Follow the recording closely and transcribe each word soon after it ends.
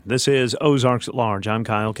This is Ozarks at Large. I'm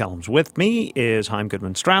Kyle Kellums. With me is Chaim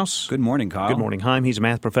Goodman-Strauss. Good morning, Kyle. Good morning, Chaim. He's a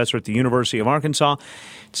math professor at the University of Arkansas.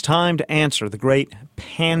 It's time to answer the great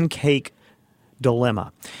pancake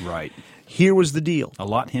dilemma. Right. Here was the deal. A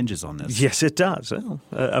lot hinges on this. Yes, it does. Well,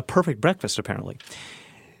 a perfect breakfast, apparently.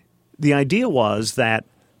 The idea was that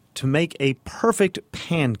to make a perfect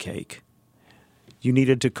pancake, you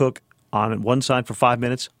needed to cook on one side for 5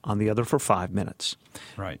 minutes, on the other for 5 minutes.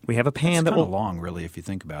 Right. We have a pan it's that will long, really, if you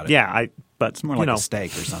think about it. Yeah, but it's more like a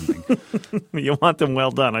steak or something. You want them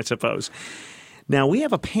well done, I suppose. Now we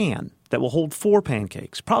have a pan that will hold 4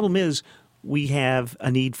 pancakes. Problem is, we have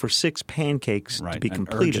a need for 6 pancakes to be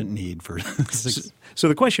completed. An urgent need for 6. So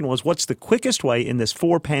the question was, what's the quickest way in this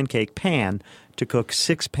 4-pancake pan to cook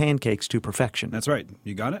 6 pancakes to perfection? That's right.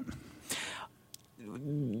 You got it?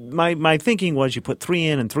 My thinking was you put 3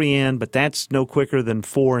 in and 3 in, but that's no quicker than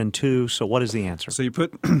 4 and 2. So what is the answer? So you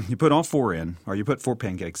put all 4 in, or you put 4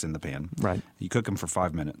 pancakes in the pan. Right. You cook them for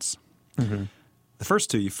 5 minutes. Mm-hmm. The first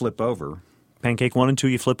 2 you flip over. Pancake 1 and 2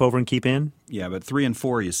 you flip over and keep in? Yeah, but 3 and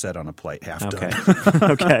 4 you set on a plate, half okay.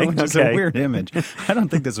 done. Okay. Which is a weird image. I don't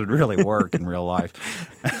think this would really work in real life.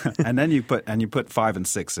 And then you put 5 and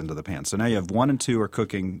 6 into the pan. So now you have 1 and 2 are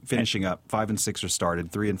cooking, finishing up. 5 and 6 are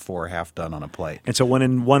started. 3 and 4 are half done on a plate. And so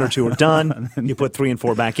when 1 or 2 are done, you put 3 and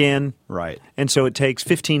 4 back in. Right. And so it takes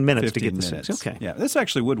 15 minutes to get the 6. 6. Okay. Yeah, this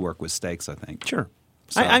actually would work with steaks, I think. Sure.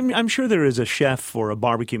 So, I'm sure there is a chef or a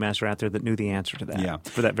barbecue master out there that knew the answer to that. Yeah.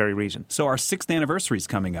 For that very reason. So our 6th anniversary is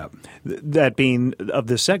coming up. That being of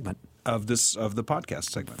this segment. Of the podcast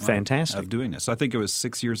segment. Fantastic. Of doing this. I think it was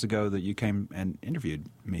 6 years ago that you came and interviewed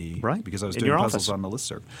me. Right. Because I was in doing your puzzles office. on the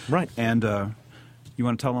listserv. Right. And you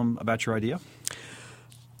want to tell them about your idea?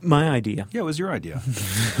 My idea. Yeah, it was your idea.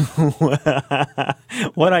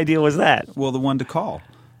 What idea was that? Well, the one to call.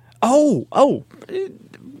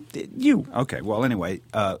 You. Okay. Well, anyway,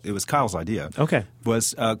 it was Kyle's idea. Okay.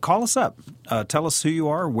 Was call us up. Tell us who you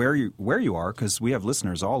are, where you are, because we have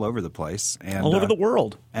listeners all over the place and all over the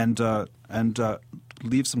world. And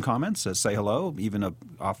leave some comments. Say hello. Even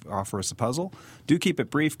offer us a puzzle. Do keep it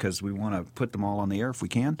brief because we want to put them all on the air if we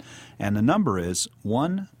can. And the number is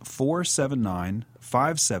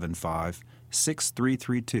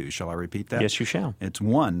 1-479-575-6332. Shall I repeat that? Yes, you shall. It's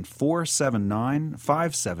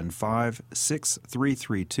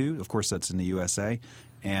 1-479-575-6332. Of course, that's in the USA.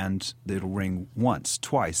 And it'll ring once,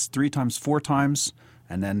 twice, 3 times, 4 times,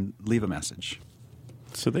 and then leave a message.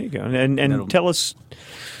 So there you go. And tell us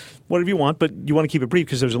whatever you want, but you want to keep it brief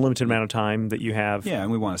because there's a limited amount of time that you have. Yeah,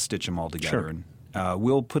 and we want to stitch them all together. Sure. And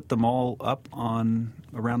we'll put them all up on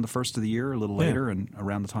around the first of the year, a little later, and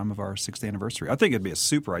around the time of our 6th anniversary. I think it'd be a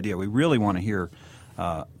super idea. We really want to hear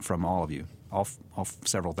from all of you, all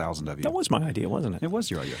several thousand of you. That was my idea, wasn't it? It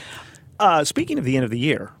was your idea. Speaking of the end of the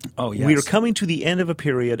year, yes. We are coming to the end of a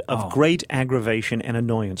period of great aggravation and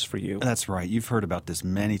annoyance for you. That's right. You've heard about this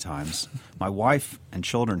many times. My wife and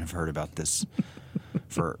children have heard about this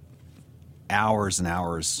for hours and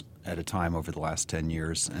hours at a time over the last 10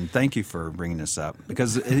 years. And thank you for bringing this up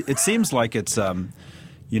because it seems like it's, that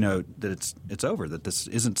it's over, that this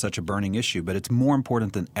isn't such a burning issue, but it's more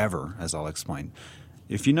important than ever, as I'll explain.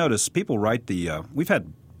 If you notice, people write we've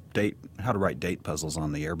had how to write date puzzles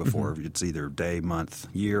on the air before. Mm-hmm. It's either day, month,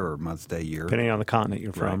 year, or month, day, year. Depending on the continent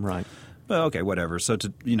you're from, right. Well, okay, whatever. So,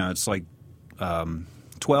 it's like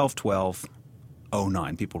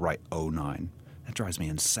 12/12/09. People write 09. That drives me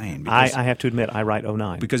insane. I have to admit, I write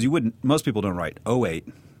 09. Because most people don't write 08,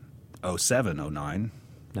 07, 09.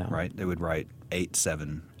 No. Right? They would write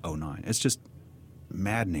 8709. It's just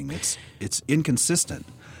maddening. It's inconsistent.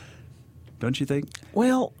 Don't you think?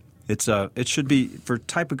 Well, it should be, for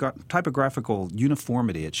typographical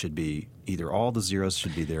uniformity, it should be either all the zeros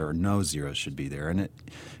should be there or no zeros should be there. And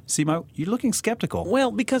you're looking skeptical.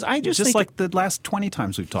 Well, because I just think like the last 20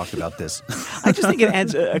 times we've talked about this. I just think it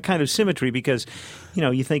adds a kind of symmetry because,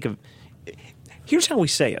 you think of – here's how we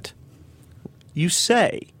say it. You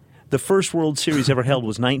say the first World Series ever held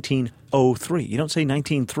was 1903. You don't say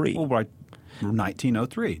 1903. Well, right.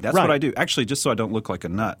 1903. That's right. what I do. Actually, just so I don't look like a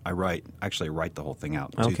nut, I write the whole thing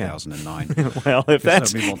out. 2009. Well, if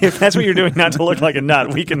that's what you're doing, not to look like a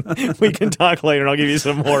nut, we can talk later, and I'll give you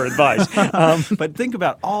some more advice. But think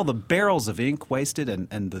about all the barrels of ink wasted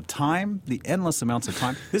and the time, the endless amounts of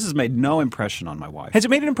time. This has made no impression on my wife. Has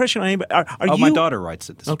it made an impression on anybody? My daughter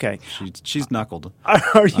writes it. Okay. She's knuckled.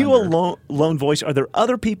 Are you a lone voice? Are there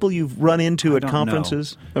other people you've run into at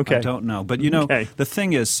conferences? Know. Okay. I don't know. But the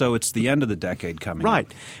thing is, so it's the end of the decade coming right.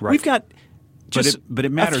 up. Right. We've got just but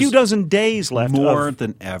it matters a few dozen days left. More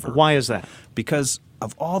than ever. Why is that? Because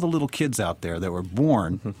of all the little kids out there that were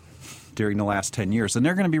born during the last 10 years, and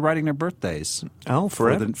they're going to be writing their birthdays. Oh,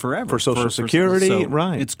 forever. Forever. For Social Security, so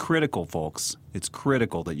right. It's critical, folks. It's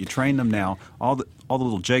critical that you train them now. All the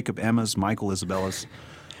little Jacob Emmas, Michael Isabellas,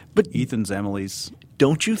 But Ethan's Emilys.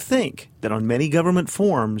 don't you think that on many government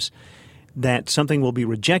forms that something will be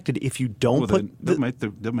rejected if you don't put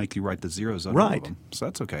they'll make you write the zeros under all Right. of them. So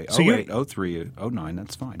that's okay. So 08, 03, 09,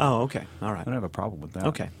 that's fine. Oh, okay. All right. I don't have a problem with that.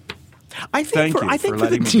 Okay. I think Thank for, you I think for for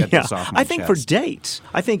letting the, me get this off my I think for chest. dates,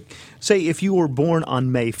 I think, say, if you were born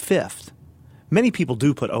on May 5th, many people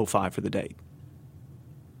do put 05 for the date.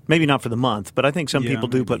 Maybe not for the month, but I think some Yeah, people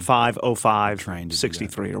do maybe. put 505, Trained to do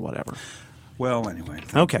 63 or whatever. Well, anyway.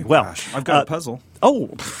 Okay, well, Gosh, I've got a puzzle. Oh,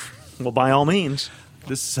 well, by all means,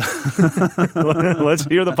 This let's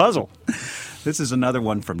hear the puzzle. this is another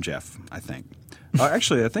one from Jeff, I think.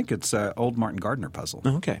 Actually, I think it's old Martin Gardner puzzle.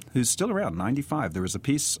 Okay. Who's still around, 95. There was a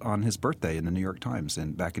piece on his birthday in the New York Times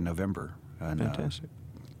back in November. And, Fantastic.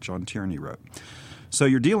 John Tierney wrote. So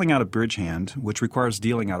you're dealing out a bridge hand, which requires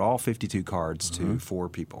dealing out all 52 cards to 4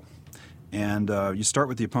 people. And you start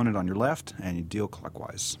with the opponent on your left, and you deal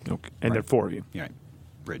clockwise. Okay. And there are 4 of you. Yeah,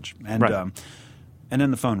 bridge. And, Right. and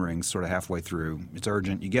then the phone rings sort of halfway through. It's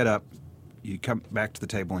urgent. You get up, you come back to the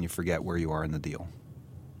table, and you forget where you are in the deal.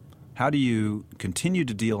 How do you continue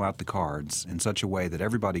to deal out the cards in such a way that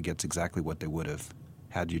everybody gets exactly what they would have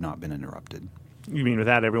had you not been interrupted? You mean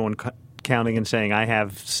without everyone counting and saying, I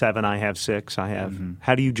have 7, I have 6, I have...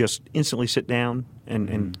 How do you just instantly sit down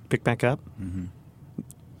and pick back up?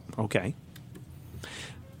 Okay.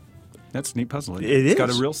 That's a neat puzzle. It It's is. got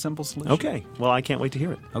a real simple solution. Okay. Well, I can't wait to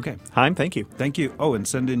hear it. Okay. Chaim, thank you. Thank you. Oh, and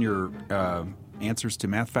send in your answers to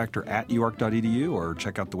mathfactor@uark.edu or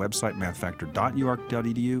check out the website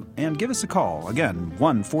mathfactor.uark.edu and give us a call. Again,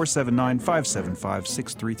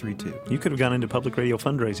 1-479-575-6332. You could have gone into public radio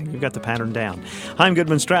fundraising. You've got the pattern down. Chaim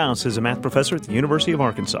Goodman Strauss is a math professor at the University of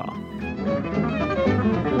Arkansas.